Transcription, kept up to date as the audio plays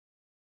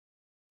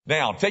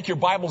Now, take your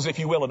Bibles, if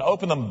you will, and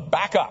open them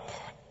back up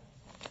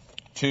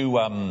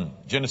to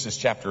Genesis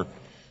chapter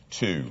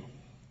 2.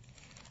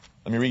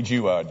 Let me read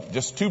you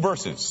just two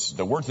verses.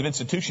 The words of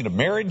institution of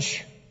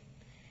marriage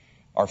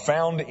are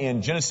found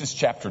in Genesis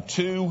chapter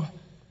 2,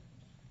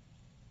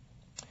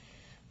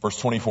 verse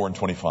 24 and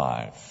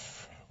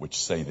 25, which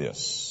say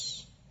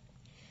this: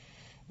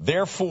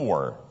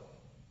 Therefore,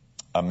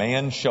 a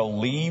man shall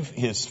leave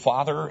his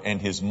father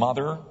and his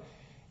mother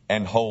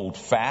and hold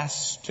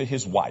fast to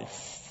his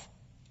wife,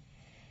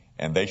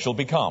 and they shall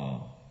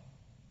become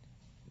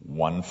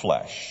one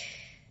flesh.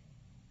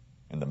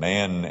 And the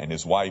man and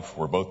his wife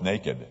were both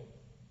naked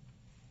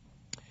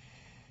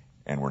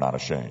and were not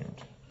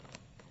ashamed.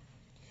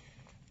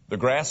 The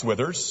grass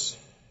withers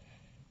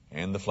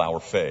and the flower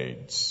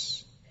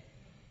fades,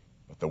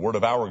 but the word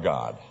of our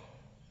God,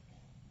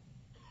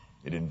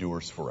 it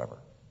endures forever.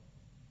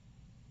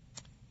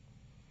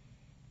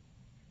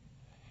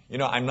 You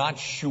know, I'm not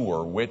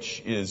sure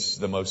which is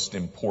the most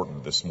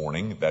important this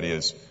morning. That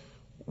is,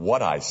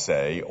 what I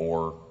say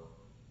or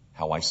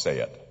how I say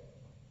it.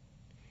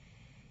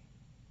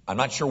 I'm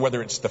not sure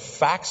whether it's the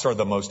facts are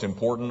the most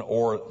important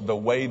or the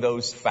way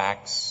those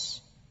facts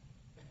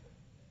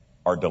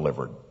are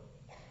delivered.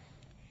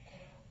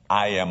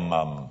 I'm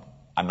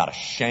not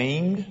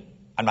ashamed.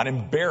 I'm not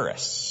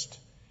embarrassed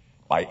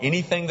by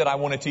anything that I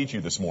want to teach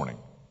you this morning.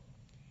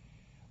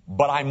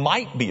 But I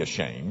might be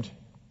ashamed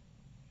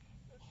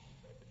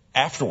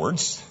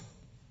afterwards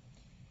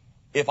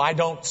if I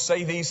don't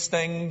say these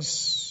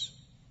things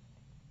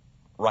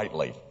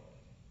rightly.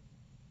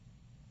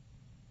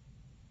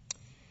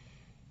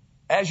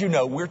 As you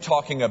know, we're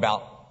talking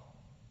about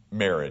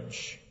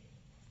marriage,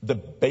 the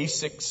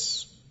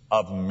basics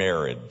of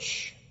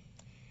marriage.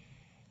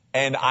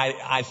 And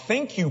I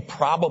think you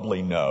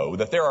probably know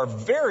that there are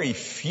very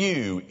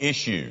few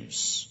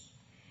issues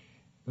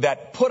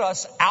that put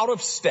us out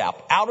of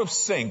step, out of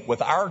sync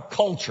with our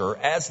culture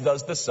as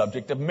does the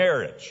subject of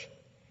marriage.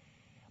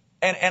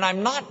 And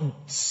I'm not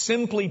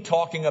simply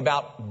talking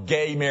about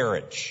gay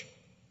marriage.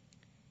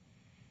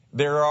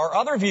 There are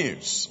other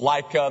views,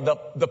 like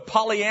the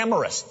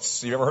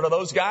polyamorists. You ever heard of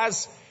those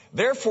guys?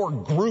 They're for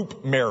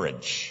group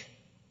marriage.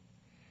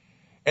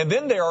 And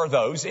then there are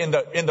those in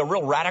the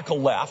real radical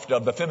left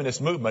of the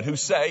feminist movement who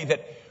say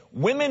that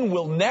women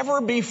will never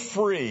be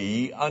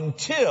free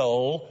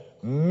until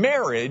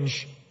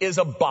marriage is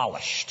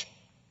abolished.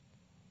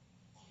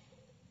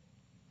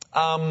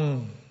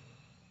 Our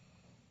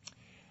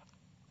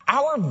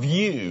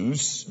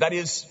views, that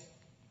is,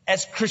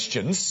 as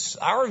Christians,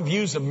 our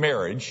views of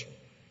marriage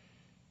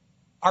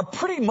are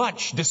pretty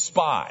much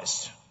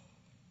despised.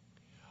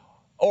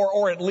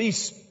 Or at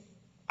least,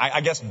 I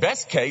guess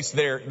best case,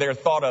 they're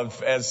thought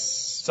of as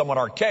somewhat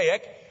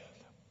archaic,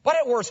 but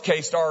at worst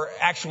case are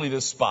actually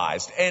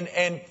despised.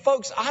 And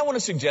folks, I want to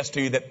suggest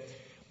to you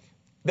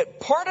that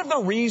part of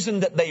the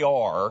reason that they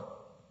are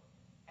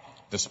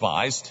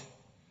despised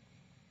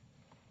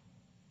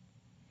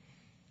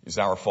is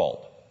our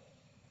fault.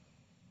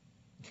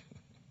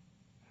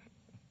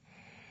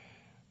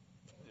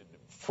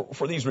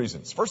 For these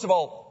reasons. First of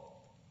all,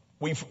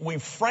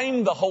 we've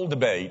framed the whole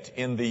debate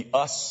in the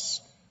us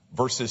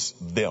versus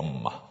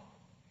them.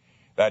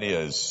 That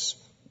is,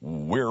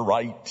 we're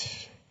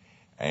right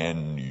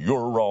and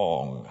you're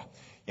wrong.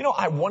 You know,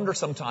 I wonder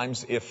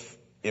sometimes if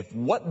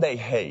what they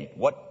hate,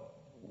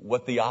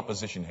 what the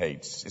opposition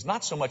hates, is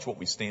not so much what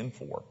we stand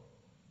for,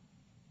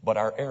 but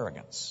our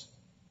arrogance.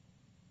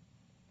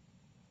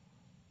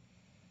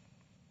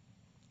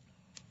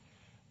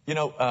 You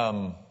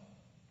know,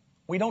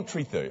 we don't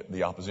treat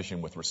the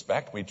opposition with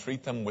respect. We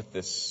treat them with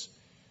this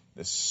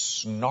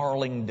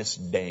snarling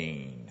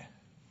disdain.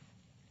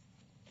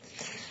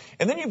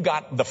 And then you've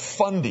got the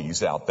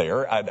fundies out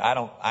there. I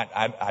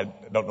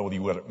don't know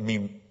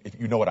if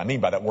you know what I mean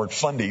by that word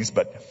fundies,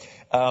 but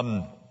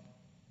I'll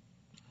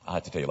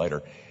have to tell you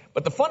later.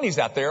 But the fundies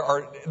out there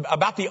are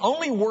about the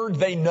only word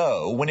they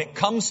know when it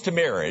comes to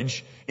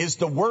marriage is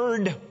the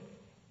word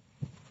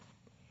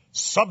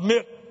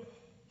submit.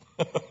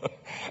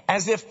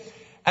 As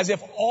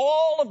if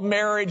all of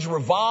marriage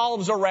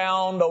revolves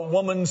around a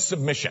woman's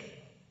submission.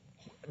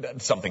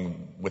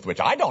 Something with which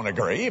I don't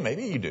agree.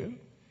 Maybe you do.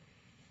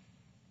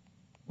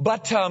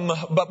 But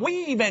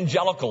we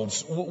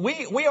evangelicals,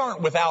 we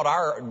aren't without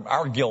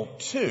our guilt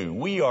too.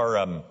 We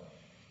are,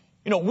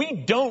 we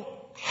don't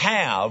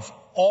have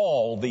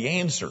all the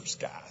answers,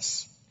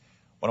 guys.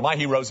 One of my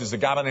heroes is a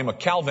guy by the name of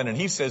Calvin, and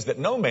he says that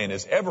no man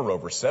is ever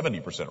over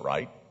 70%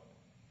 right.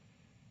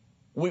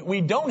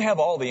 We don't have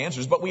all the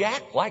answers, but we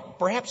act like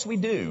perhaps we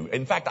do.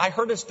 In fact, I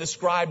heard us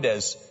described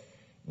as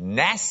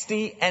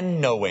nasty and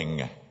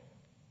knowing.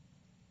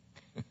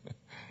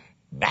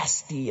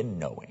 Nasty and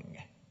knowing.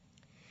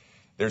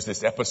 There's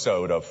this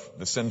episode of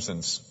The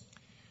Simpsons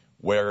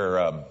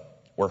where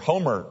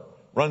Homer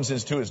runs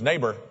into his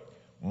neighbor,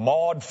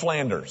 Maude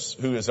Flanders,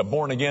 who is a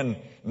born-again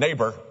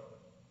neighbor.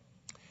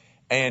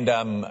 And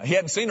he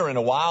hadn't seen her in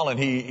a while, and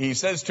he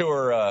says to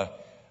her,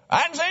 I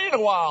hadn't seen you in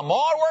a while,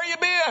 Maude, where you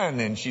been?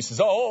 And she says,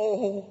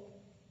 oh,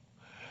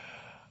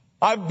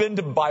 I've been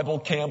to Bible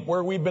camp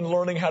where we've been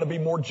learning how to be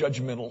more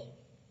judgmental.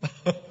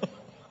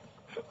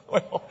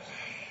 Well,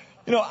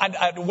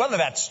 whether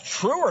that's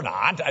true or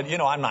not,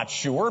 I'm not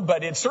sure,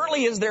 but it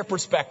certainly is their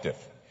perspective.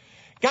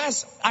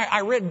 Guys,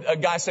 I read a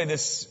guy say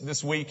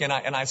this week, and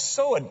I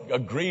so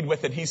agreed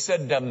with it. He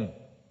said,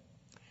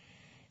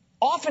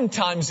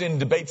 oftentimes in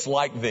debates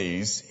like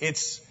these,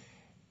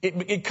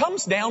 it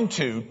comes down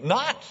to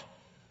not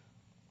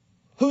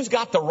who's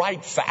got the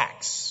right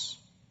facts.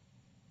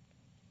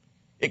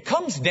 It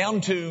comes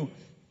down to,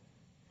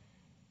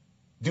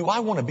 do I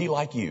want to be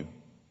like you?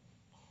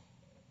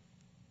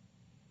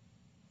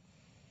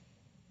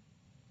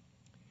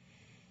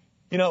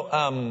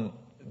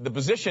 The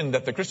position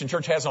that the Christian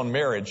church has on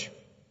marriage,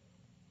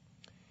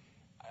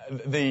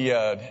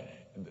 the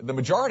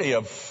majority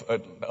of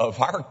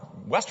our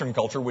Western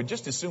culture would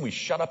just as soon we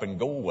shut up and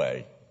go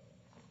away.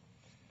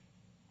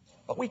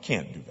 But we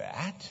can't do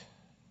that.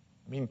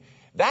 I mean,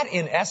 that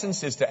in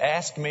essence is to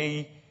ask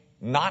me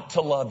not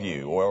to love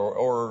you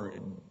or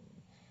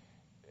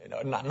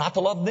not to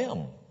love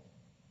them.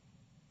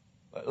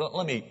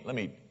 Let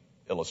me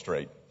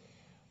illustrate.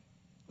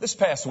 This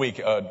past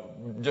week,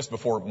 just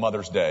before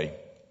Mother's Day,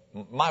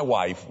 my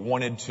wife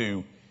wanted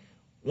to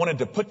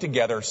put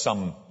together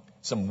some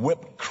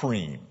whipped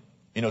cream.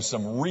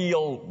 Some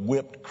real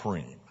whipped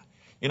cream.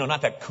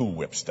 Not that Cool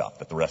Whip stuff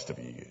that the rest of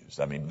you use.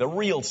 I mean, the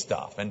real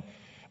stuff.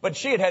 But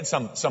she had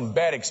some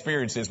bad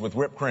experiences with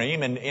whipped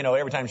cream, and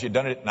every time she had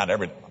done it,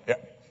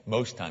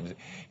 most times,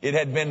 it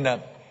had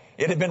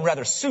been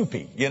rather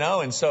soupy,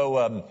 and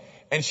so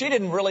and she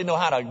didn't really know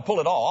how to pull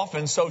it off,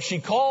 and so she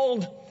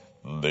called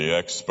the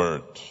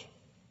expert.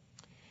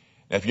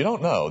 Now, if you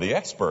don't know, the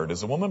expert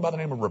is a woman by the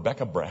name of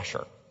Rebecca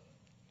Brasher.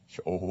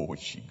 Oh, is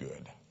she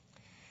good?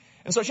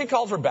 And so she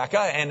calls Rebecca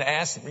and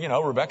asks,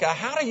 Rebecca,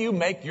 how do you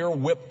make your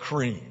whipped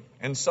cream?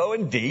 And so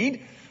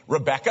indeed,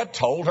 Rebecca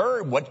told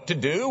her what to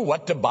do,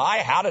 what to buy,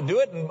 how to do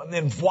it,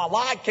 and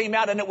voila, it came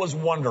out and it was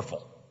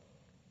wonderful.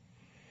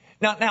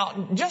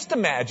 Now, just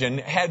imagine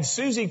had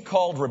Susie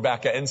called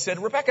Rebecca and said,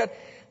 Rebecca,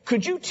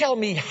 could you tell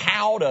me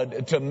how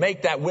to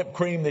make that whipped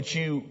cream that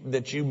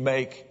you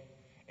make?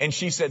 And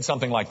she said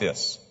something like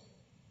this.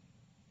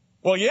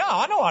 Well, yeah,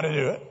 I know how to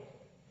do it,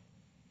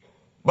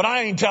 but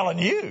I ain't telling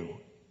you.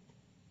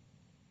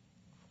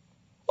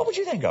 What would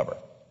you think of her?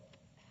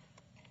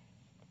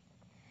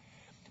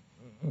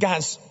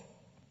 Guys,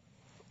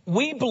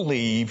 we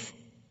believe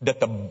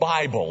that the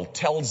Bible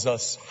tells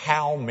us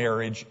how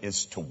marriage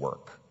is to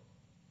work,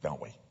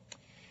 don't we?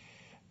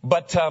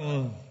 But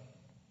I'm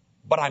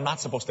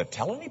not supposed to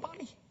tell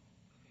anybody?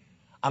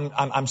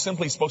 I'm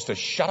simply supposed to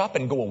shut up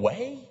and go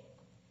away?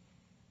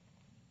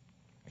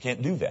 I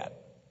can't do that.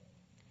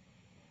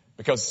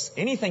 Because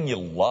anything you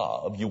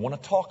love, you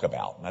want to talk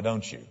about, now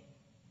don't you?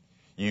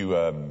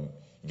 You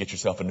get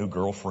yourself a new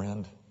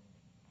girlfriend.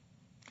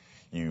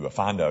 You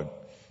find a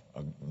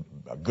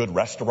good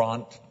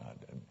restaurant,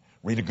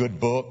 read a good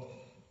book,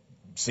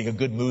 see a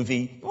good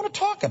movie. You want to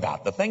talk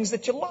about the things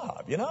that you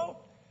love,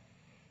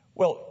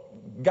 Well,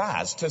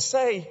 guys, to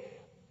say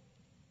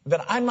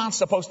that I'm not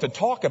supposed to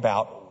talk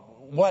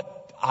about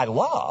what I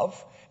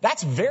love,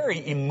 that's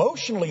very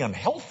emotionally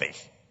unhealthy.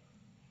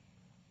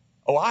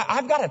 Oh,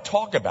 I've got to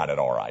talk about it,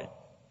 all right.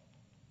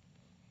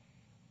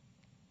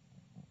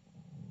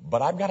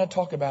 But I've got to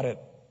talk about it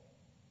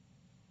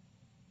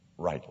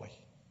rightly.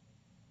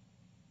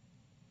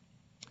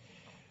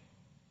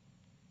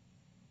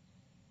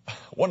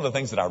 One of the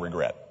things that I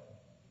regret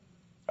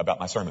about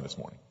my sermon this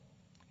morning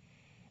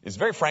is,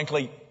 very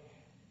frankly,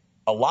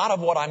 a lot of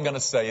what I'm going to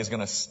say is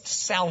going to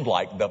sound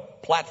like the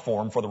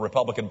platform for the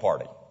Republican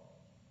Party.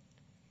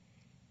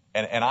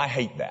 And I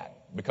hate that.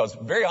 Because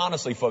very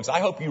honestly, folks,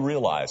 I hope you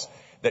realize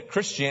that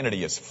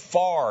Christianity is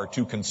far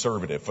too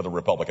conservative for the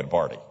Republican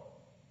Party.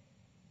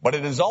 But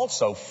it is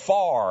also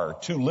far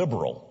too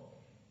liberal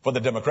for the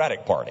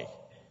Democratic Party.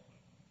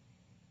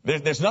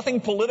 There's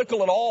nothing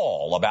political at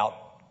all about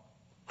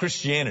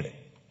Christianity.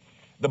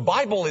 The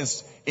Bible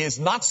is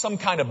not some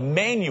kind of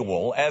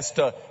manual as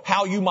to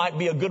how you might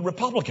be a good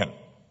Republican.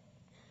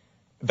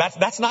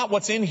 That's not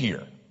what's in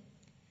here.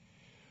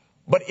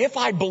 But if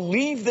I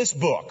believe this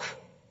book,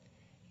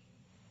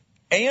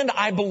 and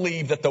I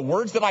believe that the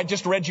words that I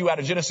just read you out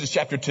of Genesis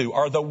chapter 2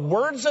 are the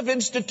words of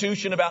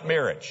institution about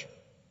marriage,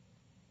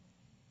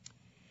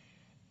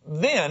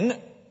 then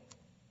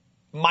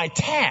my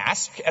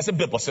task as a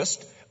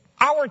biblicist,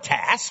 our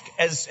task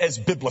as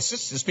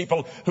biblicists, as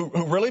people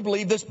who really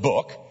believe this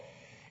book,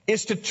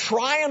 is to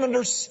try and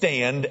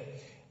understand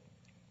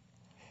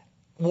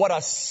what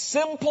a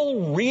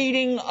simple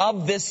reading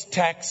of this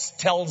text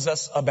tells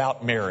us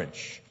about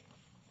marriage.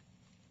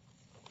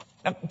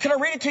 Now, can I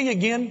read it to you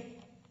again?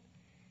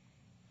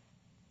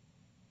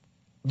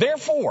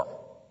 Therefore,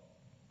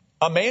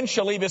 a man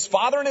shall leave his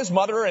father and his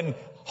mother and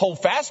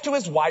hold fast to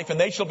his wife, and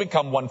they shall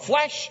become one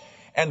flesh.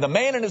 And the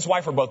man and his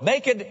wife were both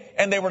naked,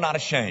 and they were not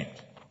ashamed.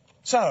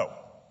 So,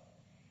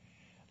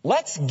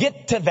 let's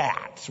get to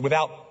that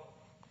without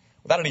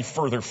any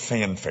further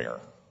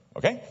fanfare.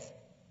 Okay?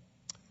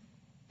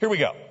 Here we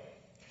go.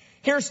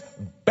 Here's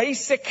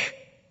basic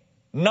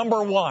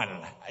number one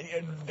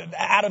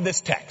out of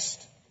this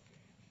text.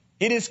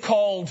 It is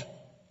called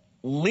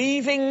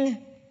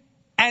leaving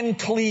and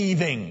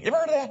cleaving. You ever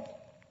heard of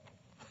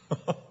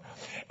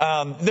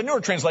that? The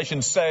newer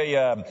translations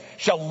say,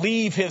 shall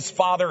leave his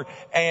father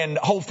and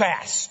hold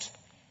fast.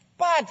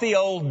 But the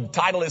old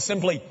title is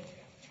simply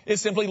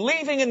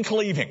leaving and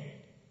cleaving.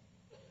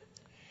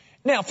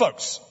 Now,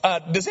 folks,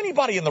 does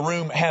anybody in the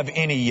room have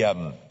any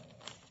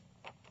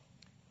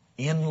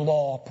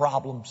in-law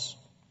problems?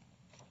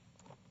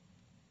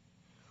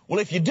 Well,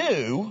 if you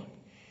do,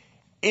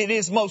 it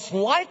is most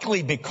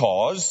likely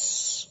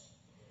because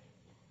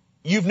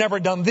you've never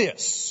done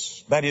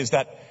this. That is,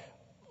 that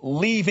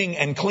leaving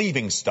and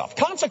cleaving stuff.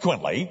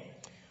 Consequently,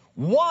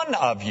 one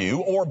of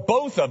you or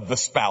both of the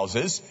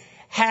spouses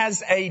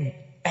has a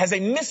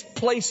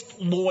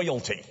misplaced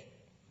loyalty.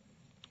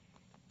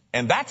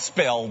 And that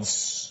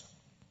spells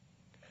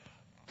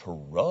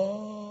trouble,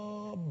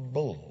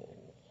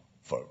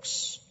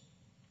 folks.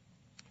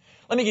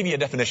 Let me give you a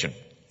definition.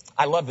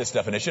 I love this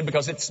definition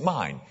because it's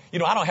mine. You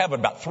know, I don't have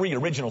about 3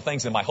 original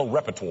things in my whole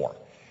repertoire.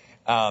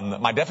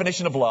 My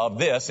definition of love,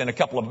 this, and a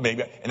couple of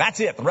maybe, and that's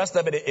it. The rest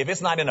of it, if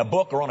it's not in a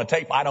book or on a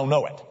tape, I don't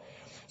know it.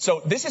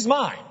 So this is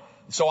mine.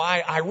 So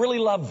I really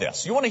love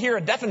this. You want to hear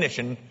a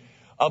definition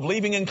of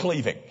leaving and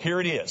cleaving? Here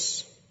it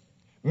is.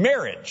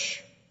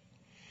 Marriage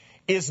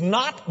is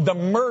not the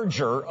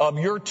merger of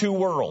your two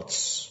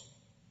worlds.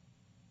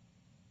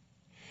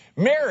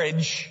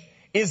 Marriage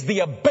is the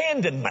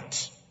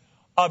abandonment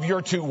of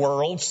your two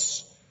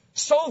worlds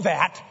so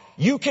that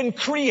you can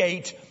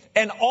create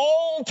an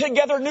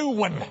altogether new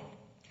one.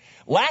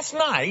 Last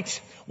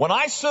night, when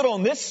I stood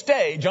on this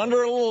stage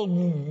under a little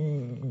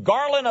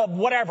garland of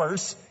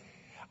whatevers,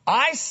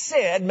 I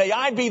said, may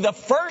I be the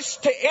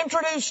first to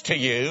introduce to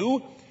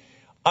you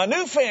a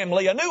new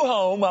family, a new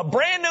home, a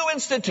brand new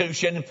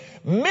institution,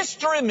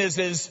 Mr. and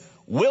Mrs.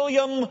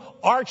 William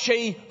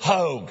Archie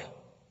Hogue.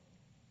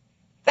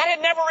 That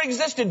had never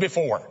existed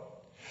before.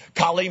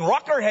 Colleen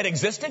Rucker had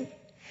existed,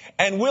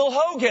 and Will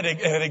Hogue had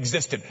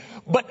existed.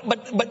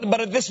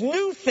 But this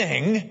new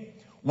thing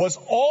was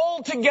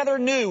altogether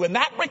new, and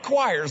that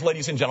requires,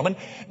 ladies and gentlemen,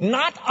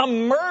 not a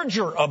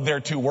merger of their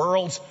two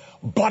worlds,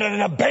 but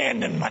an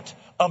abandonment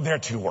of their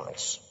two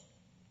worlds.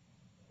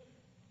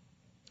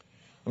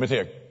 Let me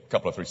tell you a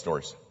couple of 3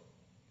 stories.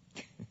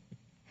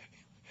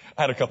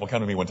 I had a couple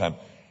come to me one time,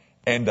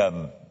 and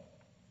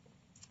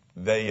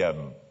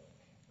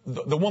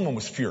the woman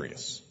was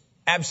furious,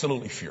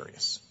 absolutely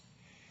furious.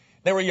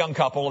 They were a young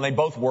couple, and they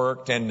both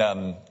worked,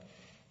 and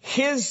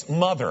his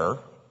mother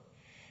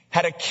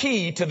had a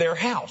key to their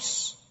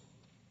house.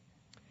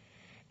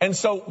 And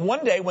so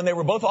one day when they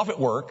were both off at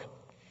work,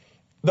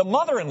 the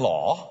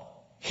mother-in-law,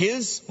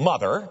 his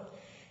mother,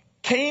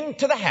 came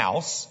to the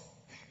house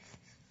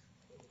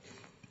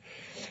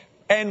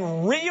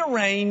and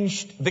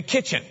rearranged the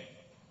kitchen.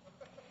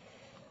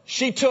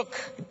 She took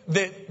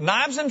the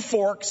knives and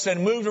forks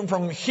and moved them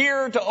from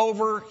here to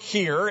over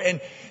here. And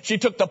she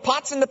took the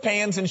pots and the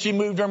pans and she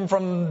moved them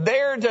from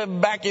there to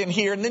back in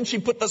here. And then she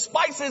put the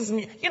spices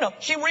and,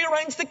 she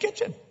rearranged the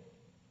kitchen.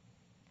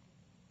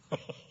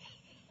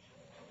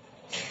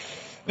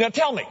 Now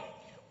tell me,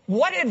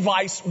 what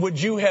advice would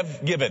you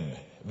have given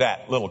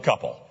that little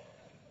couple?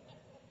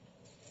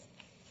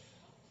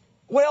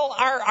 Well,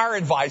 our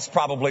advice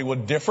probably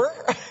would differ.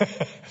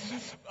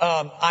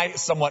 I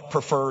somewhat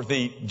prefer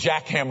the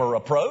jackhammer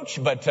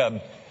approach, but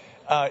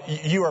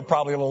you are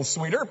probably a little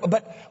sweeter.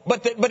 But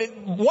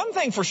one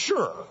thing for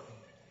sure,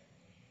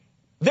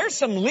 there's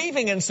some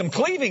leaving and some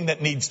cleaving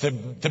that needs to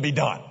be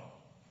done.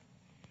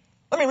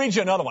 Let me read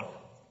you another one.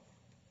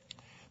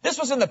 This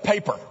was in the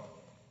paper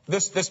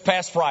this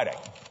past Friday.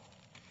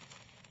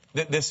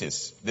 This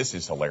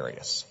is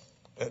hilarious.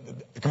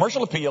 The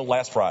commercial appeal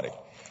last Friday.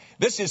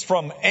 This is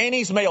from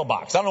Annie's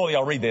mailbox. I don't know whether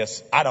y'all read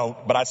this. I don't,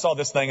 but I saw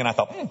this thing and I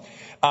thought,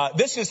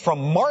 this is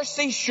from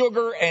Marcy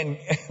Sugar and,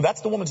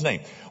 that's the woman's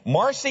name,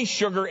 Marcy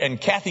Sugar and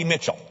Kathy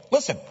Mitchell.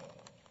 Listen,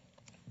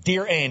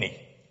 dear Annie,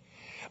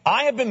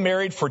 I have been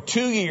married for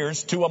 2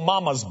 years to a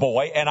mama's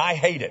boy and I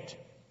hate it.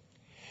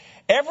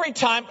 Every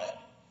time,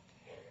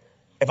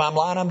 if I'm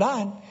lying, I'm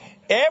dying.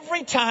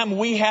 Every time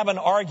we have an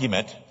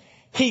argument,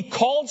 he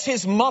calls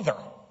his mother,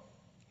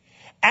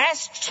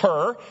 asks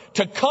her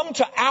to come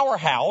to our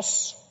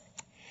house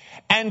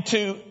and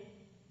to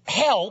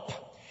help,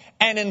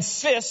 and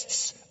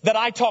insists that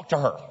I talk to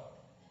her.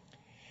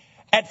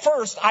 At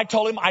first, I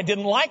told him I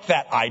didn't like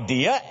that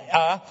idea,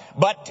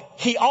 but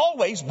he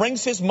always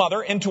brings his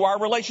mother into our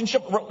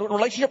relationship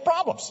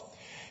problems.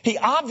 He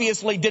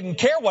obviously didn't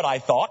care what I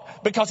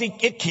thought because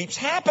it keeps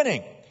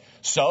happening.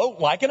 So,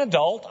 like an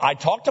adult, I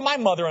talked to my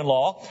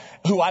mother-in-law,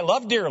 who I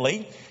love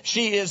dearly.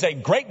 She is a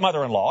great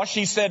mother-in-law.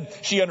 She said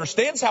she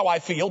understands how I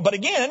feel, but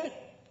again,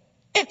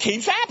 it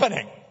keeps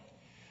happening.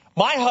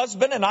 My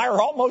husband and I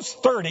are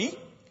almost 30,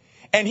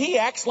 and he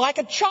acts like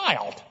a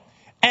child.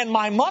 And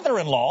my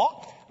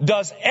mother-in-law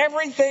does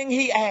everything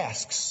he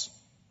asks.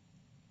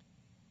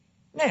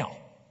 Now,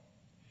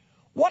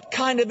 what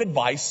kind of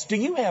advice do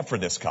you have for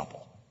this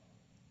couple?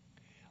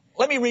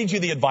 Let me read you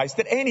the advice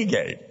that Annie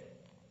gave.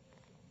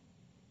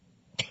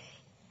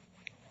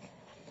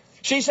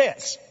 She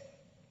says,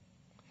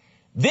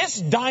 this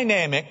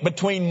dynamic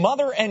between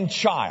mother and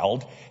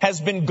child has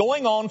been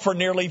going on for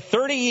nearly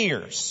 30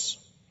 years,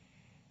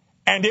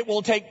 and it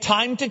will take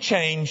time to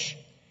change,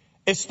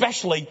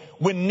 especially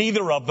when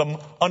neither of them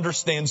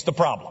understands the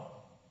problem.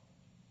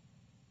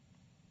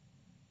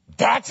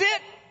 That's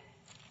it.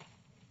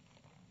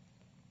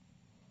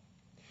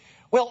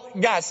 Well,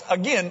 guys,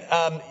 again,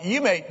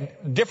 you may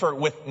differ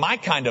with my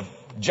kind of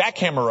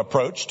jackhammer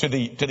approach to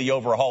the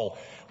overall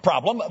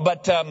problem,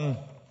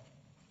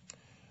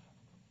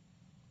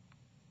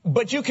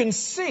 but you can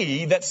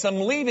see that some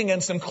leaving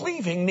and some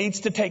cleaving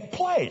needs to take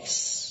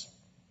place.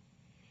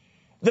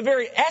 The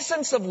very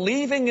essence of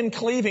leaving and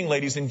cleaving,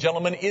 ladies and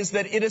gentlemen, is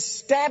that it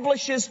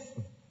establishes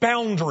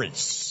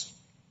boundaries.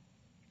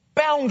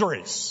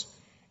 Boundaries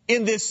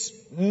in this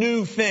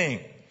new thing.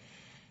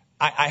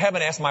 I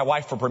haven't asked my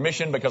wife for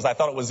permission because I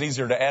thought it was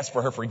easier to ask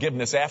for her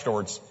forgiveness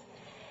afterwards.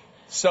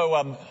 So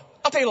I'll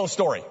tell you a little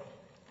story.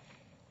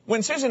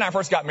 When Susan and I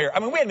first got married,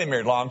 we hadn't been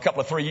married long, a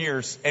couple of 3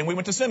 years, and we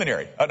went to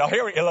seminary. Now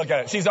here we look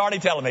at it. She's already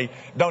telling me,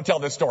 don't tell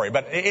this story,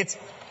 but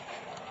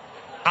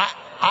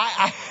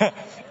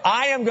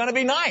I am going to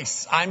be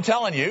nice. I'm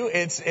telling you,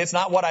 it's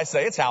not what I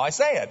say, it's how I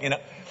say it.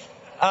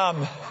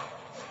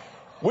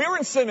 We were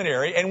in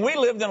seminary, and we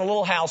lived in a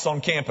little house on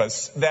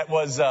campus that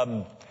was,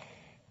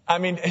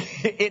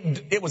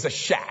 it was a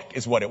shack,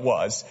 is what it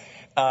was.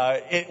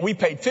 We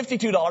paid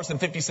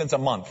 $52.50 a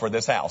month for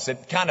this house.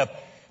 It kind of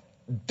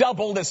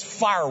doubled as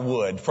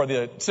firewood for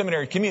the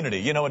seminary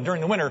community.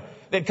 During the winter,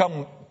 they'd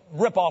come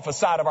rip off a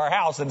side of our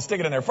house and stick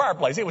it in their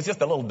fireplace. It was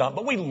just a little dump,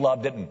 but we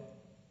loved it. And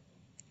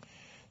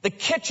the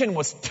kitchen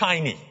was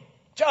tiny,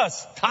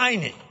 just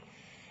tiny.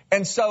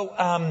 And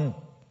so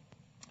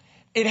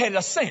it had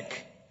a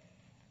sink,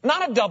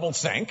 not a double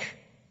sink,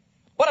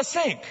 but a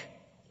sink,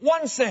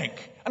 one sink.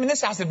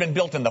 This house had been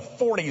built in the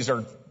 40s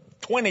or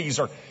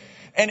 20s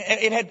and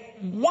it had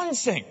one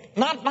sink,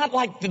 not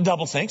like the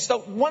double sink, so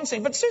one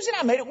sink. But Susie and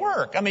I made it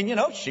work.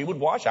 She would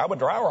wash, I would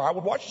dry, or I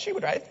would wash, she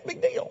would dry. It's a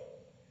big deal.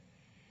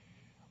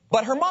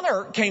 But her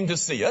mother came to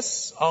see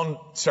us on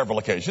several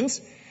occasions,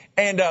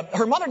 and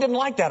her mother didn't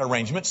like that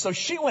arrangement, so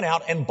she went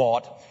out and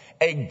bought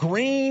a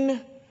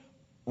green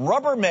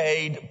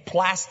Rubbermaid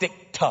plastic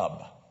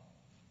tub.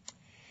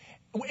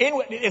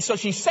 So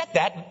she set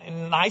that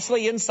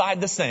nicely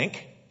inside the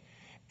sink.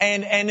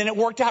 And then it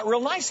worked out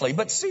real nicely.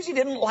 But Susie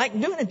didn't like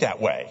doing it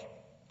that way.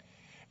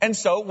 And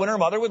so when her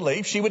mother would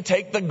leave, she would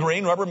take the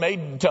green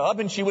Rubbermaid tub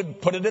and she would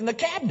put it in the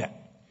cabinet.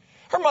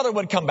 Her mother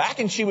would come back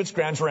and she would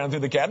scrounge around through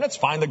the cabinets,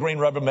 find the green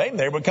Rubbermaid, and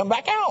they would come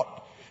back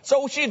out.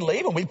 So she'd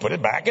leave and we'd put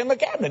it back in the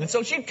cabinet. And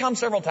so she'd come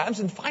several times,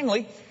 and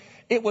finally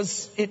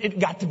it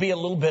got to be a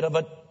little bit of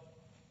a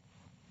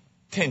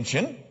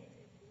tension.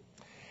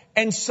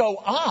 And so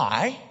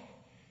I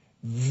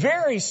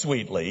very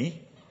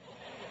sweetly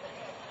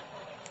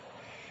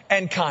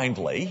and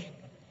kindly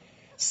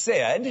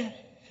said,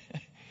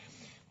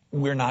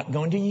 we're not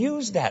going to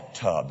use that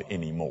tub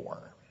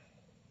anymore.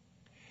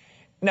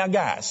 Now,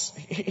 guys,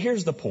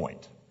 here's the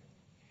point.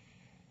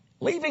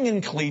 Leaving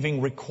and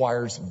cleaving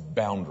requires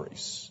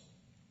boundaries.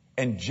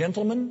 And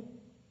gentlemen,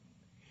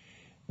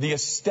 the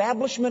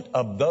establishment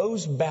of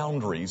those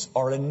boundaries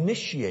are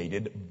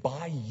initiated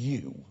by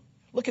you.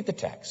 Look at the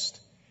text.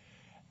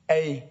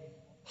 A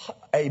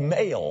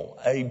male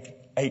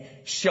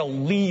shall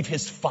leave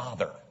his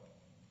father.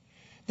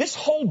 This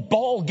whole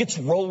ball gets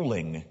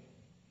rolling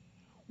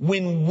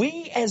when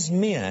we as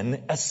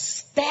men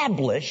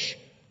establish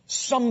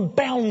some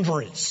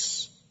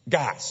boundaries,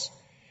 guys.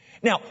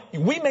 Now,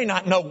 we may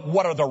not know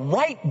what are the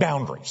right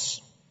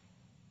boundaries,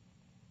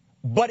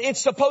 but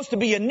it's supposed to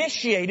be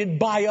initiated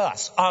by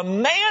us. A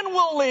man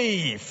will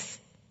leave.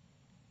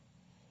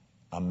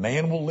 A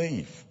man will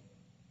leave.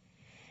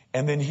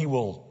 And then he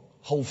will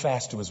hold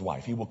fast to his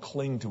wife. He will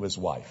cling to his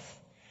wife.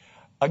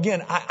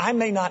 Again, I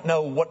may not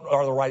know what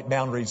are the right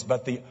boundaries,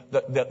 but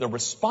the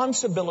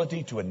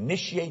responsibility to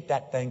initiate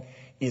that thing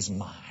is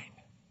mine.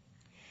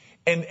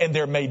 And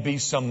there may be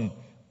some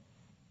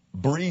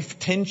brief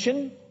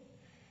tension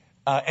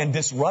and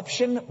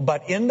disruption,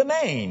 but in the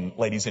main,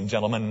 ladies and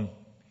gentlemen,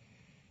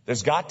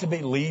 there's got to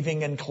be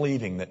leaving and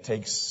cleaving that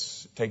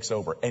takes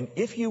over. And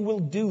if you will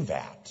do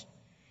that,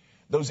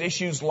 those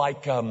issues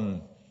like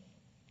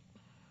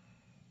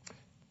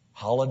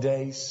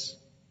holidays,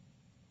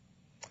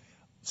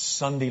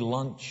 Sunday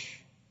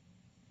lunch,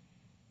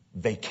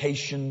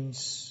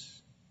 vacations,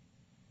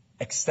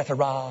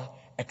 etc.,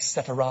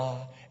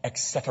 etc.,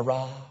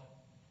 etc.,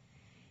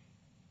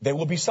 they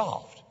will be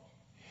solved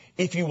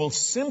if you will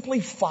simply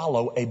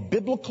follow a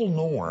biblical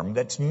norm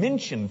that's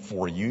mentioned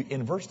for you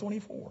in verse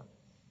 24.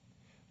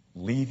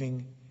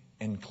 Leaving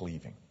and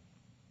cleaving.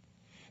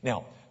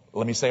 Now,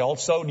 let me say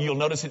also, you'll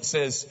notice it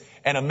says,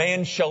 and a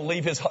man shall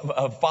leave his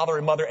father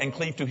and mother and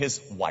cleave to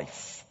his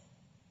wife.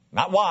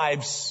 Not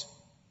wives.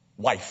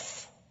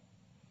 Wife.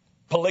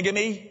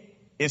 Polygamy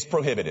is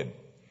prohibited.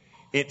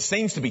 It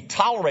seems to be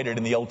tolerated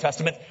in the Old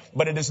Testament,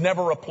 but it is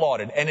never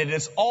applauded. And it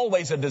is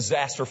always a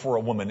disaster for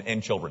a woman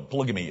and children.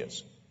 Polygamy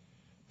is.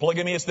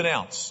 Polygamy is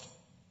denounced.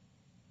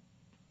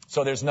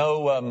 So there's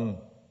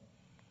no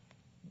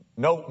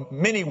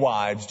many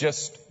wives,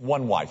 just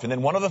one wife. And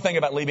then one other thing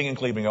about leaving and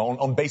cleaving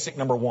on basic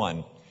number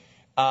one.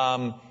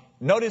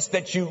 Notice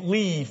that you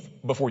leave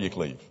before you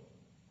cleave.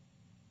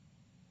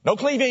 No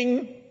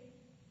cleaving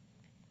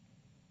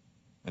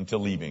until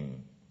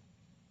leaving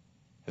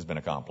has been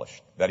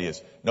accomplished. That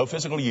is, no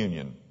physical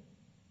union,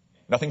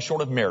 nothing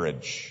short of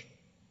marriage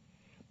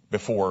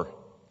before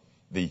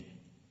the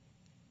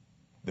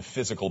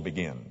physical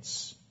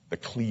begins, the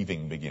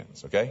cleaving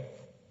begins, okay?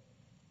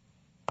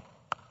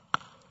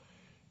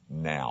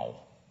 Now,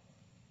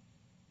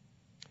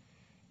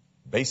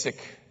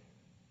 basic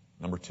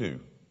number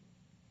two.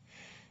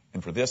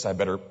 And for this, I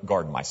better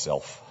guard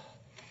myself.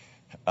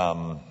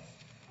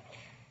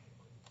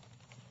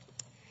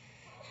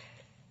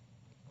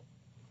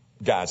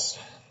 Guys,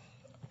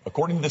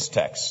 according to this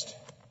text,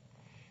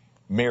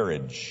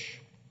 marriage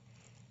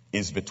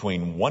is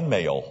between one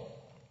male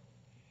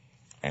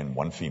and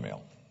one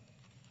female.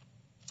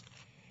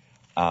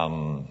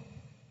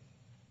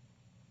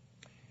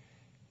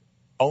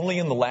 Only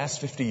in the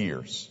last 50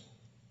 years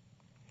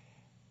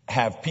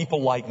have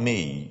people like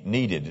me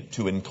needed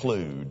to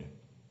include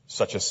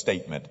such a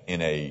statement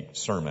in a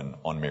sermon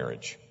on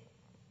marriage.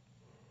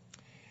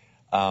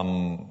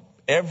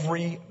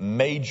 Every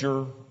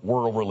major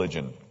world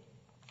religion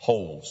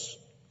holds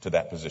to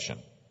that position.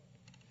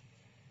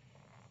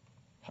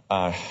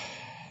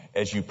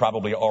 As you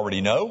probably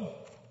already know,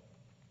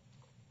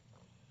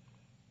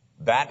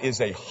 that is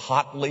a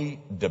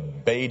hotly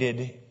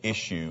debated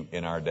issue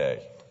in our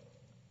day.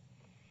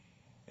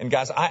 And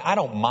guys, I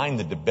don't mind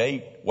the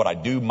debate. What I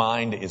do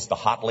mind is the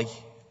hotly.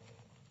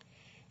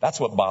 That's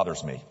what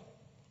bothers me.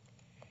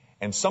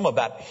 And some of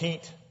that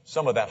heat,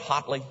 some of that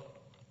hotly,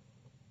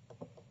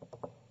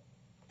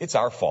 it's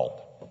our fault.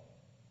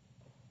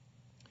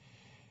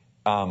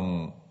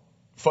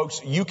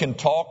 Folks, you can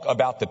talk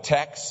about the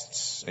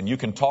texts and you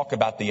can talk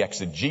about the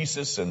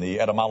exegesis and the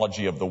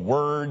etymology of the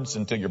words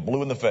until you're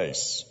blue in the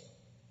face.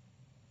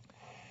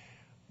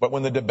 But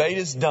when the debate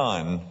is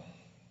done,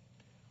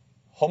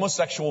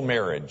 homosexual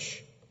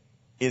marriage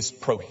is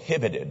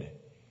prohibited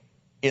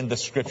in the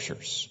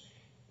scriptures.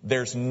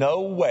 There's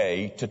no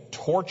way to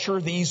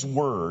torture these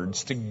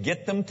words to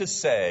get them to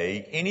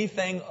say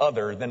anything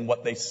other than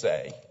what they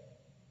say.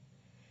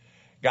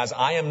 Guys,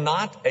 I am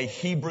not a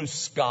Hebrew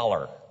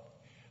scholar,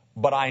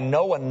 but I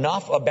know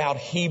enough about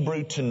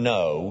Hebrew to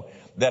know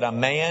that a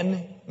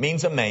man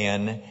means a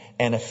man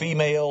and a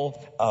female,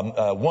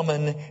 a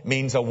woman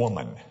means a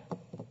woman.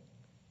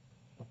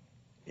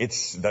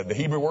 It's the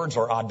Hebrew words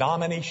are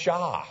Adam and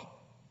Isha.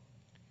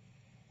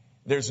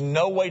 There's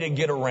no way to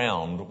get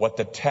around what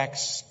the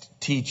text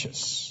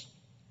teaches.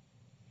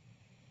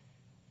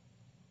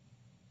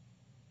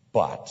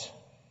 But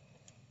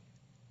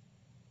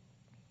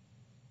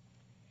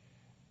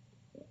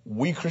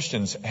we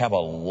Christians have a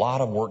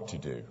lot of work to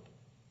do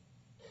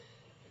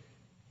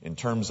in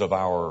terms of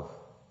our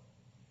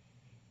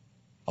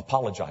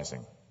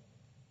apologizing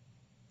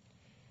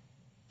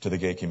to the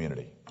gay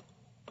community.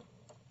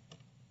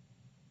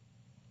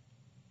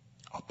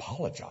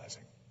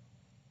 Apologizing?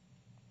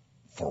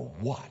 For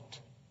what?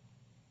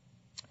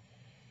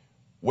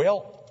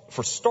 Well,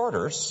 for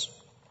starters,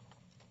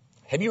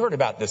 have you heard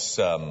about this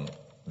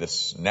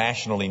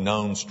nationally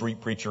known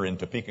street preacher in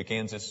Topeka,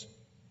 Kansas,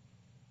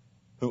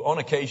 who on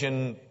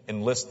occasion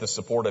enlists the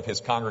support of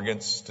his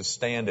congregants to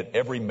stand at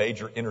every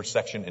major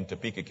intersection in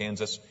Topeka,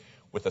 Kansas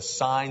with a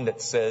sign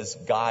that says,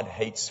 "God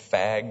hates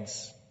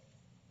fags"?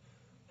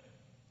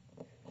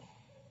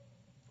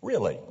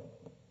 Really?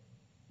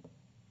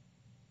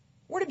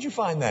 Where did you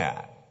find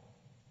that?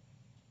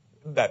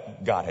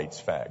 That God hates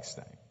fags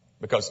thing?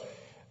 Because,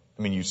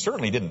 you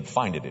certainly didn't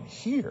find it in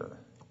here.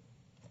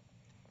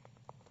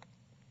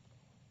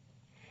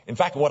 In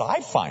fact, what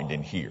I find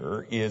in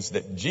here is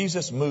that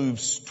Jesus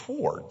moves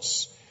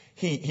towards,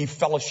 he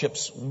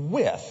fellowships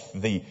with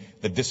the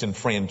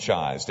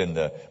disenfranchised and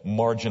the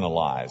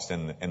marginalized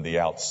and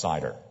the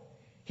outsider.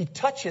 He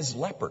touches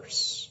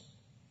lepers.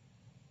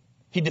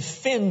 He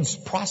defends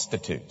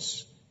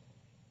prostitutes.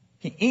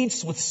 He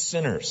eats with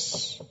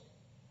sinners.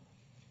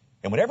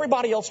 And when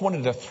everybody else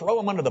wanted to throw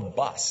him under the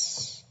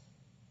bus,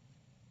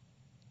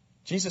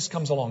 Jesus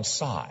comes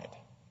alongside.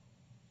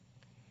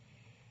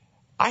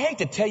 I hate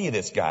to tell you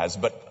this, guys,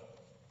 but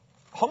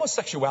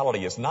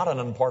homosexuality is not an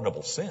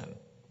unpardonable sin.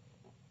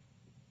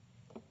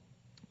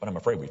 But I'm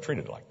afraid we've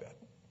treated it like that.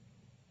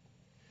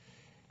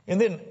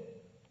 And then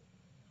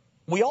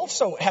we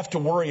also have to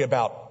worry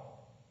about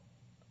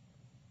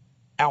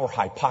our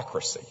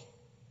hypocrisy.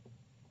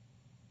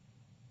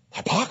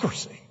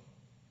 Hypocrisy?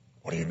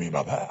 What do you mean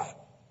by that?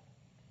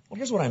 Well,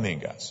 here's what I mean,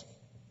 guys.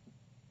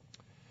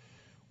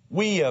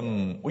 We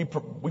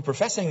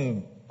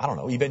professing,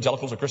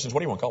 evangelicals or Christians, what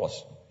do you want to call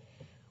us?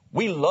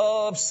 We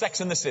love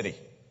Sex in the City.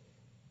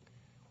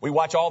 We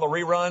watch all the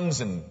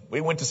reruns and we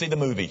went to see the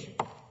movie.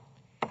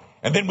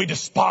 And then we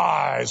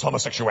despise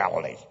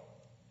homosexuality.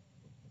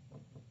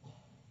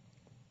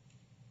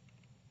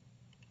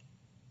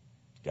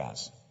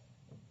 Guys,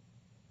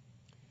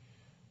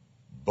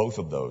 both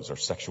of those are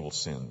sexual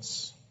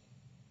sins.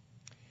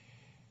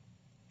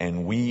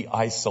 and we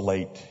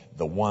isolate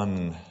the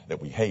one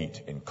that we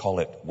hate and call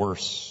it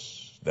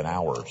worse than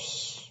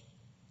ours.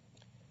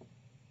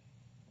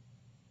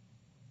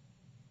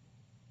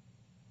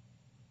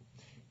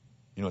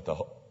 You know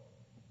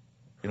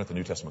what the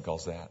New Testament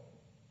calls that?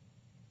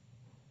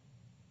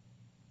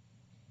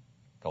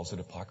 It calls it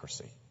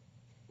hypocrisy. It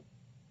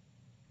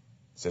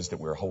says that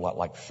we're a whole lot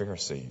like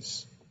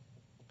Pharisees.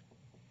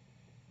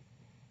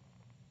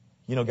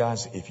 You know,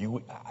 guys,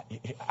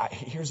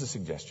 here's a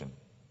suggestion.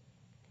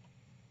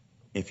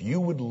 If you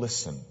would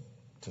listen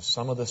to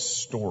some of the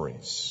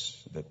stories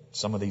that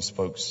some of these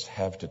folks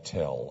have to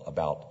tell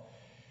about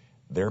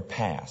their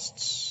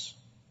pasts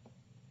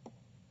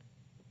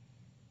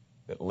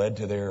that led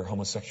to their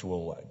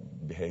homosexual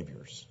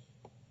behaviors,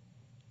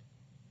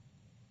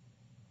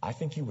 I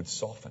think you would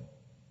soften.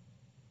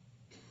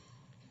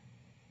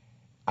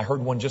 I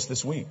heard one just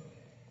this week.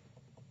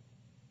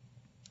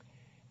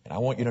 And I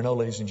want you to know,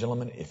 ladies and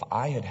gentlemen, if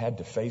I had had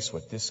to face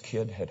what this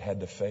kid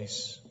had to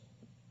face,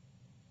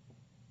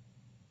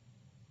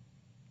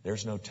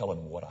 there's no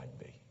telling what I'd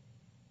be.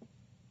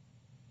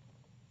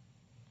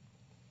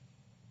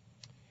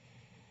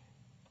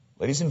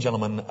 Ladies and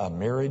gentlemen, a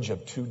marriage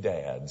of two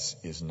dads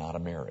is not a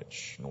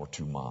marriage, nor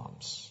two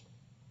moms.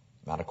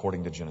 Not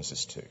according to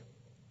Genesis 2.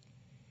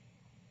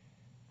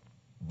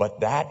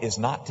 But that is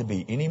not to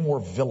be any more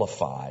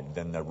vilified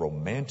than the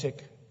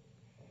romantic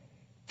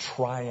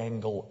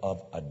triangle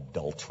of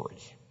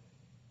adultery.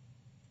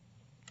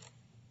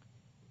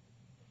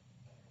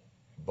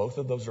 Both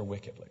of those are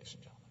wicked, ladies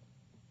and gentlemen.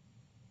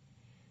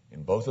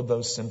 And both of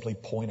those simply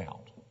point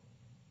out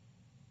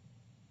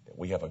that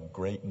we have a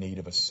great need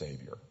of a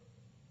Savior,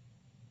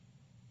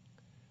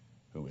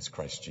 who is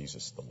Christ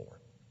Jesus the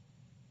Lord.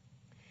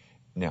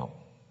 Now,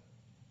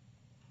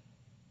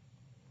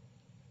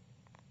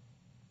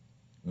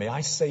 may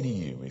I say to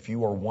you, if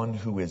you are one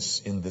who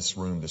is in this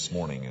room this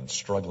morning and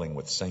struggling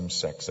with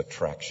same-sex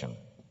attraction,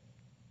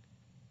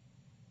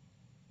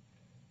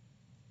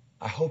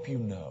 I hope you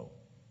know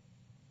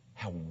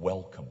how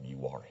welcome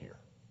you are here.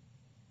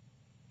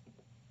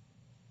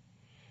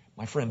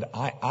 My friend,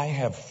 I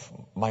have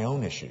my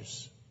own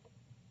issues.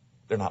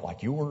 They're not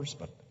like yours,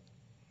 but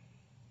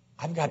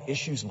I've got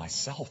issues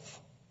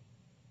myself.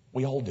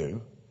 We all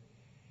do.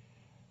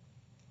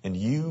 And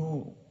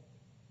you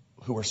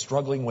who are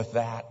struggling with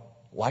that,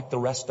 like the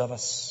rest of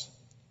us,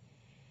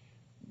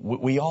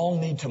 we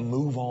all need to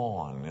move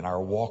on in our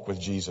walk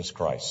with Jesus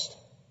Christ,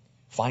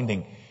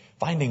 finding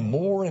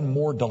more and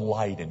more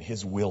delight in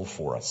His will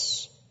for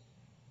us.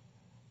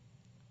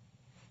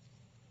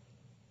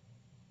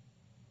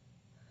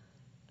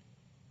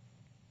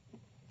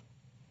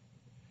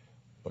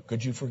 But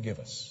could you forgive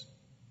us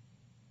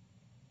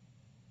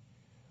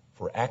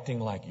for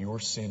acting like your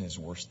sin is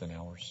worse than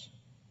ours?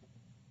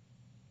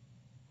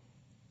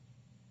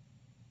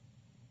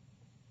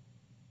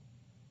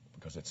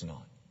 Because it's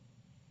not.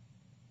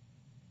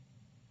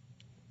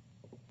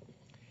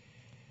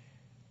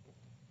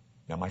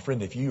 Now, my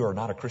friend, if you are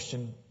not a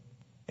Christian,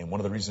 and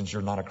one of the reasons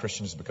you're not a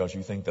Christian is because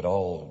you think that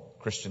all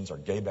Christians are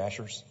gay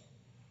bashers,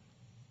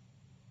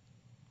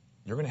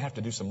 you're going to have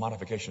to do some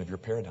modification of your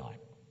paradigm.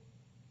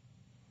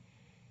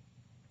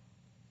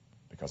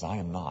 Because I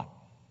am not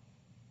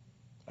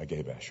a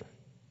gay basher.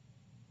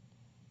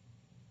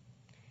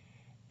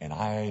 And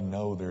I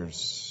know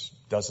there's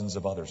dozens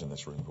of others in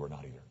this room who are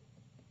not either.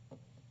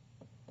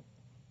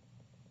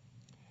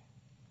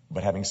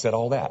 But having said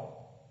all that,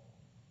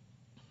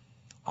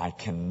 I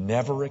can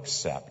never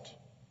accept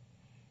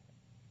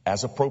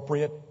as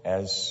appropriate,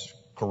 as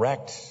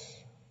correct,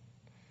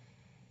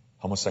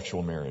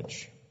 homosexual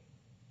marriage.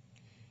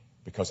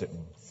 Because it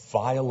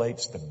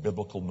violates the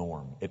biblical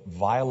norm. It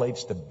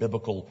violates the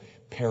biblical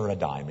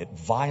paradigm. It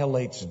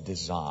violates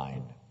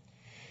design.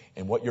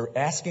 And what you're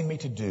asking me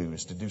to do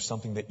is to do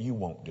something that you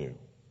won't do.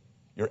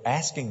 You're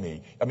asking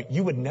me,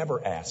 you would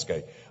never ask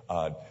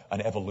an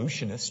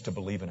evolutionist to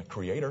believe in a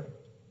creator.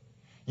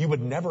 You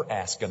would never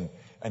ask an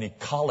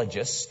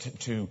ecologist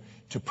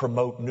to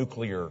promote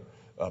nuclear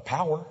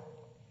power.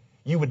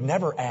 You would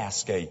never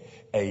ask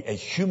a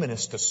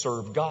humanist to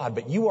serve God,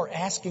 but you are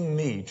asking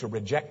me to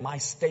reject my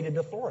stated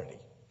authority.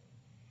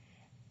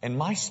 And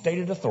my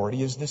stated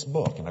authority is this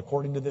book. And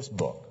according to this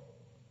book,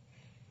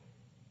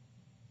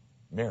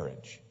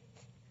 marriage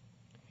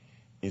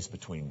is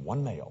between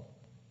one male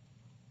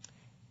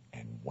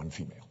and one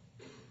female.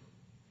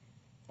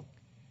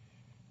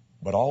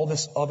 But all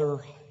this other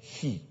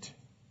heat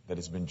that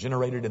has been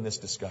generated in this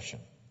discussion,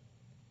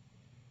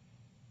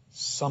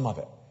 some of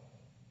it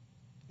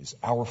is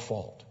our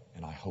fault,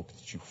 and I hope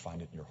that you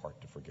find it in your heart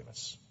to forgive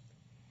us.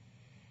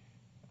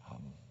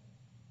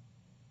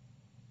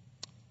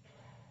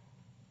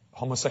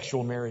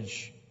 Homosexual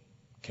marriage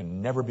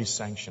can never be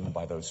sanctioned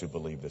by those who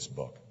believe this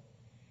book.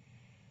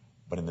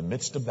 But in the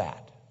midst of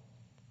that,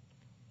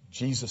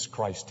 Jesus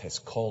Christ has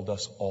called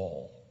us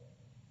all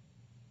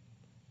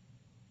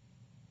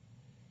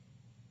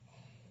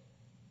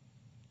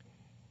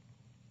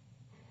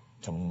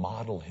to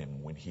model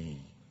Him when He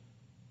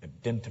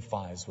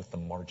identifies with the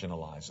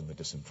marginalized and the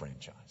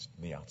disenfranchised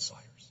and the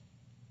outsiders.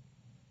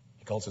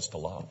 He calls us to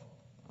love.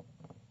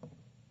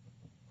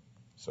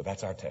 So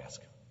that's our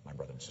task, my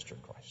brother and sister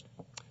in Christ.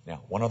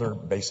 Now, one other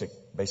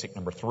basic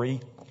number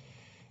 3,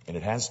 and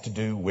it has to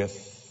do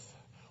with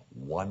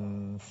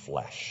one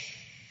flesh.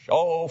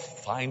 Oh,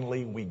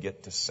 finally we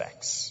get to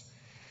sex.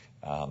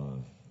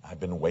 I've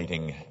been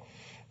waiting.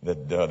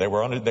 They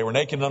were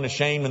naked and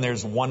unashamed, and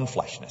there's one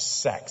fleshness.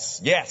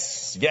 Sex.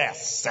 Yes,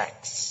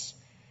 sex.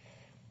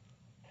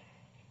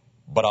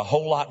 But a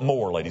whole lot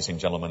more, ladies and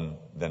gentlemen,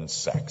 than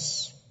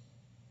sex.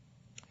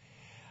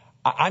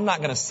 I'm not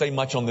going to say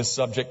much on this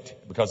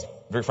subject because,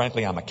 very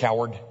frankly, I'm a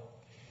coward.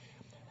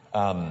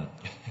 But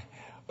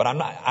I'm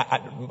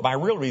not. My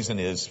real reason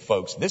is,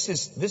 folks, this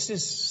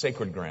is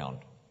sacred ground.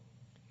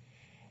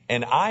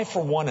 And I,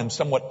 for one, am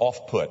somewhat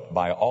off-put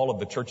by all of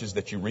the churches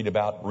that you read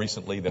about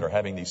recently that are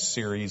having these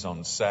series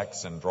on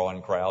sex and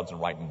drawing crowds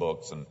and writing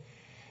books.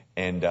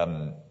 And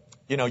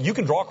you know, you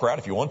can draw a crowd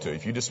if you want to.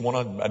 If you just want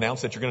to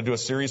announce that you're going to do a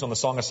series on the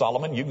Song of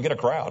Solomon, you can get a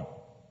crowd.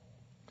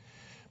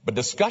 But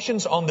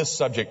discussions on this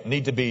subject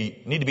need to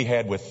be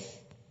had with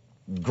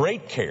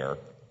great care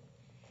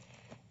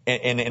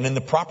and in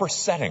the proper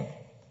setting.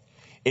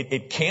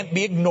 It can't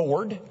be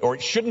ignored, or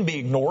it shouldn't be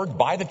ignored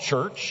by the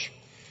church.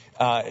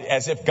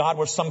 As if God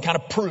was some kind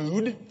of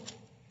prude.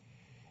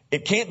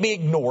 It can't be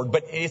ignored,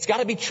 but it's got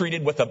to be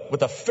treated with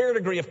a fair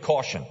degree of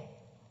caution.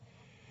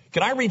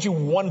 Can I read you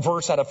one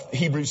verse out of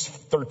Hebrews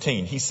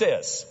 13? He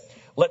says,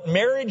 "Let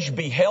marriage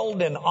be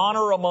held in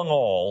honor among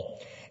all,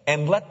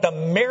 and let the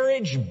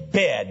marriage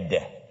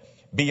bed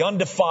be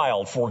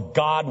undefiled, for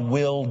God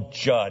will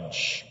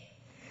judge."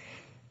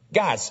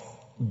 Guys,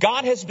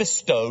 God has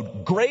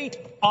bestowed great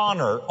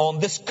honor on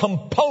this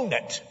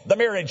component, the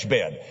marriage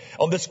bed,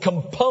 on this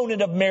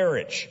component of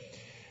marriage.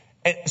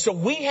 And so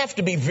we have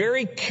to be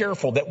very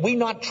careful that we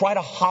not try to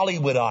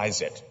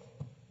Hollywoodize it.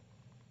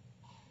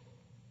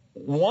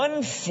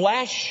 One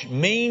flesh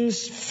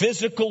means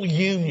physical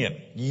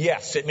union.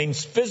 Yes, it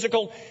means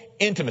physical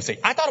intimacy.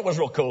 I thought it was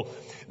real cool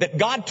that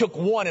God took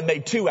one and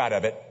made two out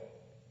of it,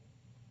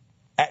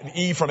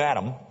 Eve from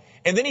Adam,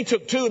 and then he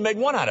took two and made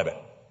one out of it.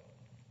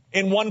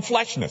 In one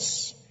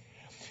fleshness,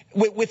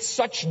 with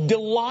such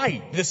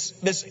delight,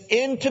 this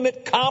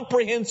intimate,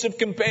 comprehensive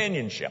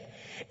companionship.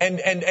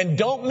 And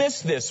don't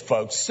miss this,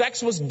 folks.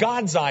 Sex was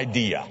God's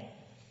idea.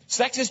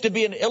 Sex is to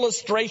be an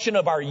illustration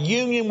of our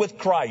union with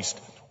Christ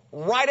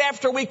right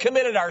after we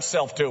committed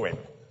ourselves to Him.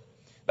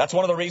 That's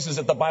one of the reasons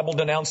that the Bible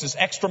denounces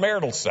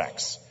extramarital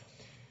sex.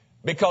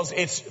 Because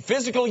it's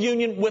physical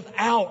union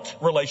without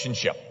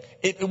relationship,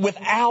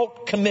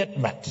 without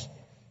commitment.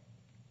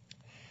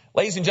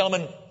 Ladies and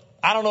gentlemen,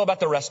 I don't know about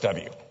the rest of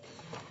you,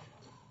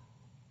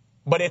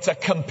 but it's a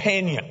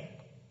companion,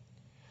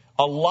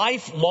 a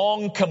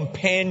lifelong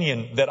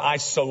companion that I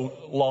so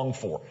long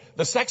for.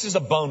 The sex is a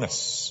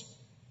bonus.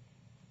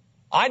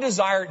 I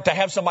desire to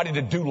have somebody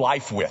to do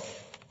life with.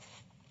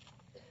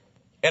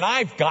 And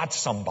I've got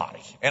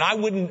somebody, and I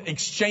wouldn't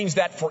exchange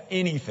that for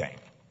anything.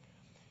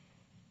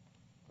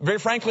 Very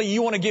frankly,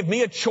 you want to give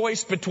me a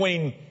choice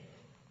between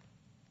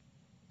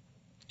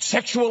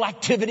sexual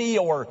activity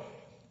or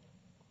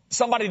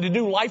somebody to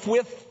do life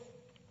with?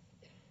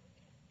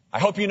 I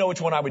hope you know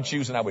which one I would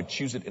choose, and I would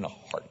choose it in a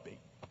heartbeat.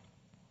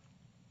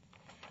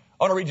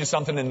 I want to read you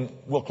something, and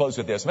we'll close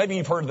with this. Maybe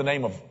you've heard the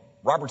name of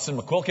Robertson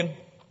McQuilkin.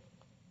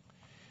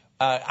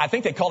 I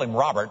think they call him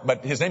Robert,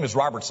 but his name is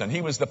Robertson.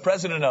 He was the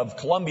president of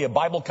Columbia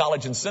Bible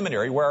College and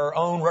Seminary, where our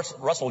own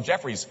Russell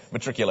Jeffries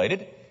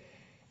matriculated.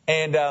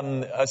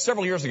 And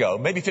several years ago,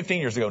 maybe 15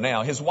 years ago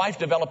now, his wife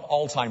developed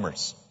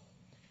Alzheimer's.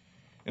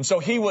 And so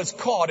he was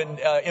caught and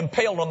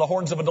impaled on the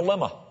horns of a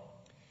dilemma.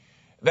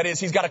 That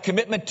is, he's got a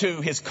commitment to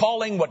his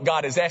calling, what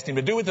God has asked him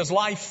to do with his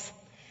life,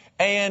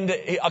 and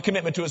a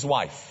commitment to his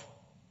wife.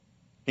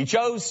 He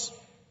chose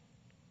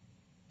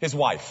his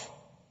wife,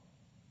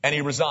 and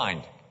he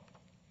resigned.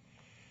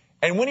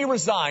 And when he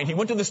resigned, he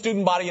went to the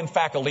student body and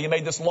faculty and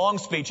made this long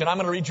speech, and I'm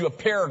going to read you a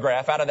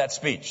paragraph out of that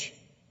speech.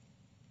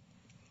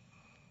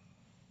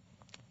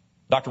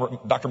 Dr.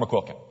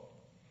 McQuilkin.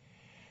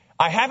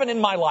 I haven't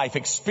in my life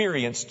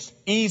experienced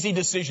easy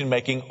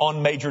decision-making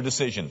on major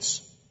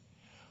decisions.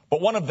 But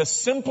one of the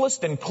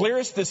simplest and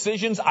clearest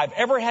decisions I've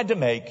ever had to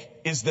make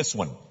is this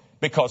one,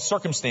 because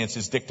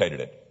circumstances dictated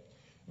it.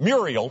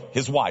 Muriel,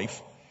 his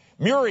wife,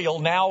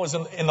 now is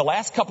in the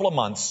last couple of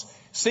months,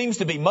 seems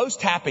to be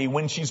most happy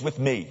when she's with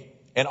me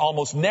and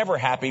almost never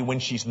happy when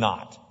she's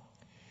not.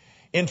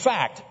 In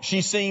fact,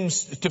 she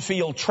seems to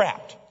feel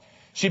trapped.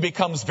 She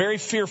becomes very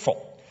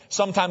fearful,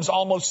 sometimes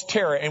almost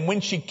terror. And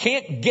when she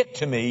can't get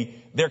to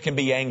me, there can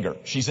be anger.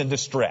 She's in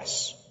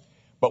distress.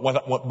 But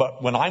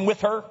when I'm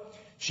with her,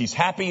 she's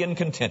happy and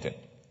contented.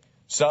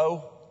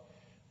 So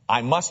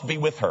I must be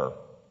with her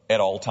at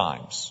all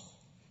times.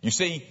 You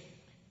see,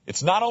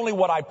 it's not only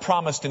what I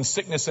promised in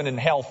sickness and in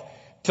health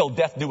till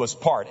death do us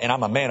part, and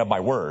I'm a man of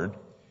my word,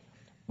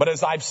 but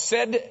as I've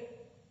said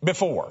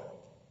before,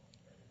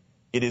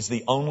 it is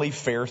the only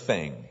fair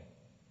thing.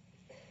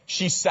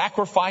 She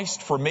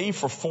sacrificed for me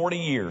for 40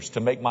 years to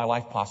make my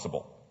life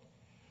possible.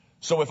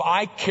 So if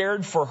I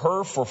cared for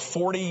her for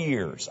 40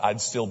 years,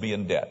 I'd still be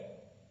in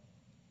debt.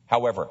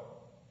 However,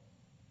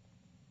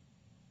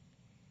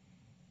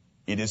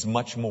 it is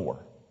much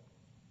more.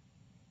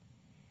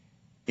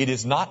 It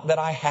is not that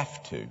I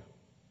have to.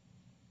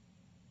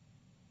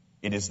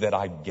 It is that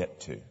I get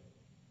to.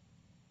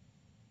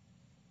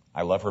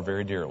 I love her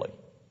very dearly.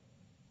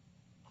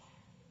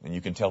 And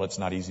you can tell it's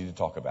not easy to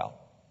talk about.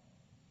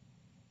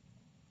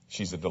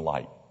 She's a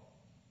delight.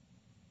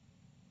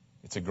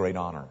 It's a great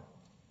honor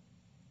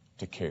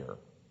to care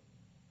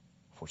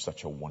for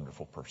such a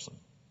wonderful person.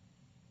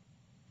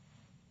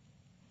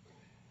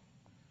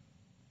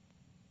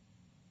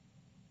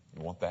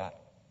 You want that?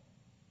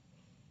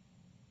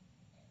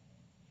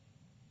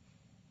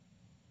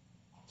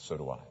 So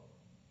do I.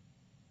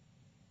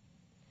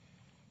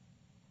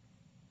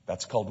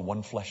 That's called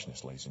one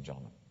fleshness, ladies and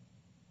gentlemen.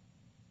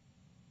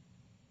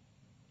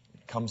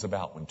 It comes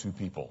about when two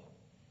people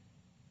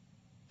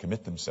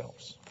commit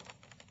themselves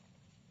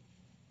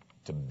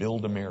to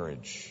build a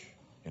marriage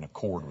in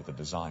accord with the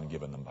design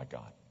given them by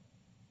God.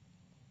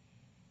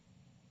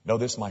 Know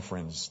this, my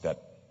friends,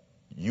 that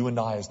you and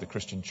I as the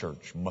Christian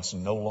church must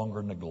no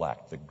longer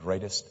neglect the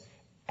greatest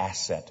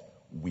asset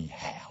we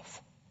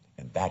have,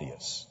 and that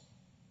is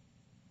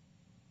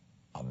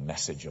a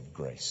message of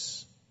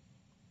grace.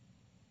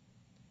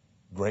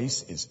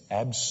 Grace is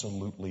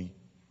absolutely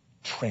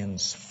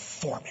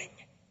transforming.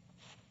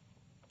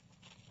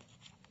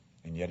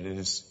 And yet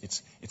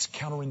it's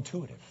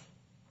counterintuitive.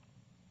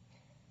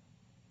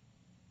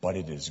 But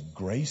it is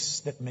grace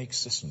that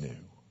makes us new.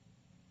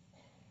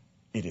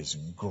 It is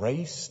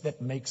grace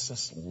that makes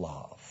us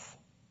love.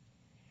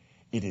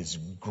 It is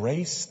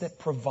grace that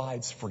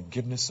provides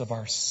forgiveness of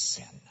our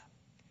sin.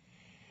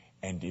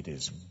 And it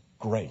is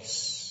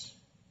grace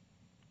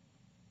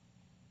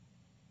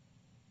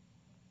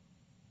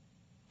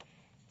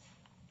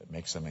that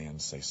makes a man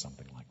say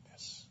something like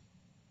this.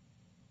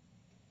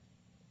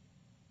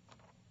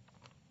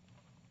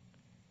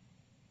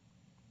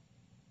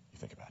 You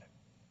think about it.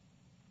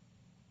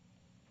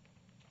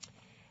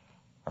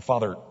 Our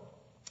Father,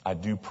 I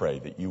do pray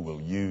that you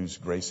will use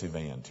Grace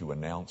Evan to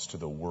announce to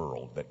the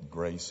world that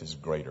grace is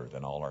greater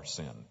than all our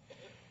sin,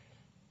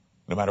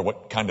 no matter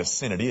what kind of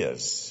sin it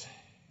is.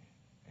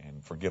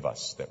 And forgive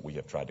us that we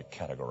have tried to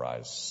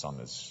categorize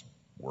some as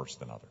worse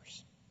than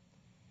others.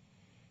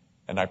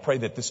 And I pray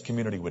that this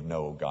community would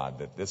know, God,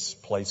 that this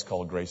place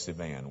called Grace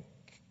Evan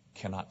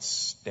cannot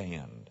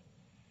stand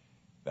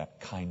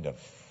that kind of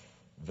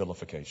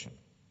vilification.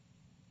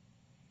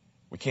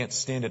 We can't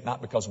stand it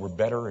not because we're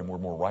better and we're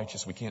more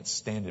righteous. We can't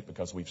stand it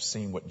because we've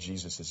seen what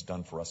Jesus has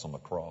done for us on the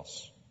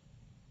cross.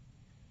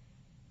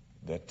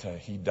 That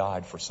he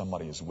died for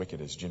somebody as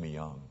wicked as Jimmy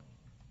Young.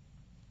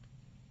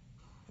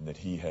 And that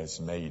he has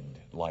made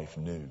life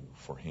new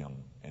for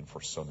him and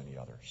for so many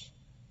others.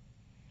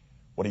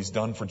 What he's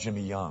done for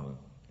Jimmy Young,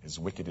 as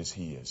wicked as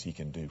he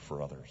can do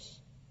for others.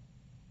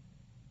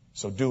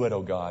 So do it,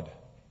 oh God.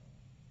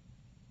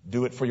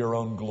 Do it for your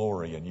own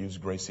glory and use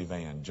Grace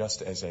Evan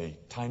just as a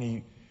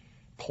tiny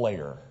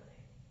player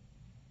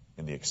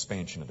in the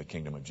expansion of the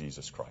kingdom of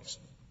Jesus Christ.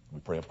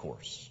 We pray, of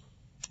course,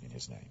 in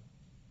his name.